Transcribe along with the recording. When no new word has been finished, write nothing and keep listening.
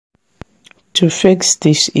To fix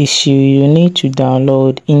this issue, you need to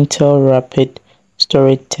download Intel Rapid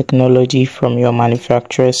Storage Technology from your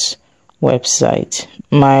manufacturer's website.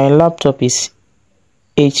 My laptop is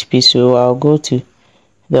HP, so I'll go to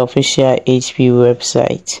the official HP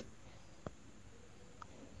website.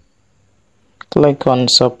 Click on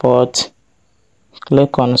Support,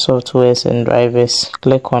 click on Softwares and Drivers,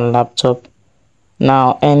 click on Laptop.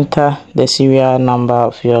 Now enter the serial number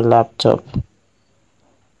of your laptop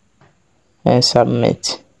and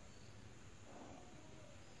submit.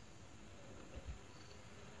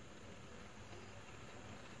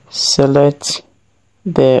 Select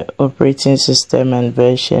the operating system and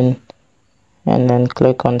version and then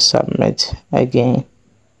click on Submit again.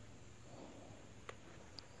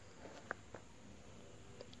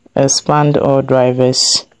 Expand all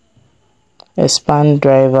drivers, expand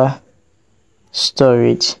driver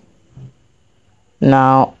storage.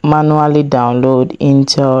 Now manually download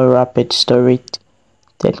Intel Rapid Storage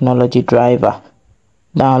Technology driver.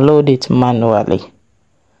 Download it manually.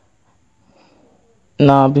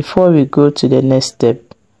 Now before we go to the next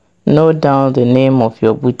step, note down the name of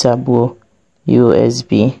your bootable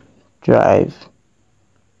USB drive.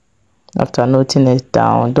 After noting it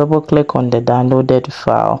down, double click on the downloaded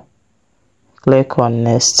file, click on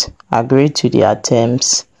Next, agree to their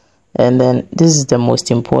terms, and then this is the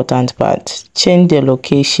most important part. Change the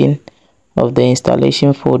location of the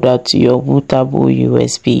installation folder to your bootable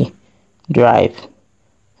USB drive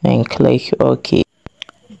and click OK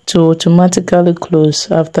to automatically close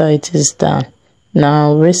after it is done.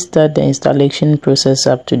 Now restart the installation process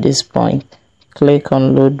up to this point. Click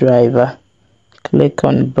on Load Driver, click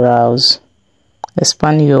on Browse,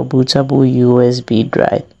 expand your bootable USB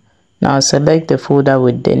drive. Now select the folder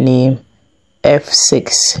with the name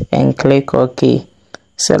F6 and click OK.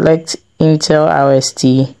 Select Intel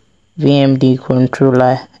RST VMD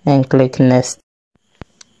controller and click Next.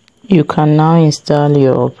 You can now install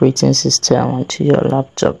your operating system onto your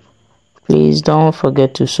laptop. Please don't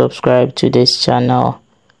forget to subscribe to this channel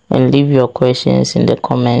and leave your questions in the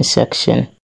comment section.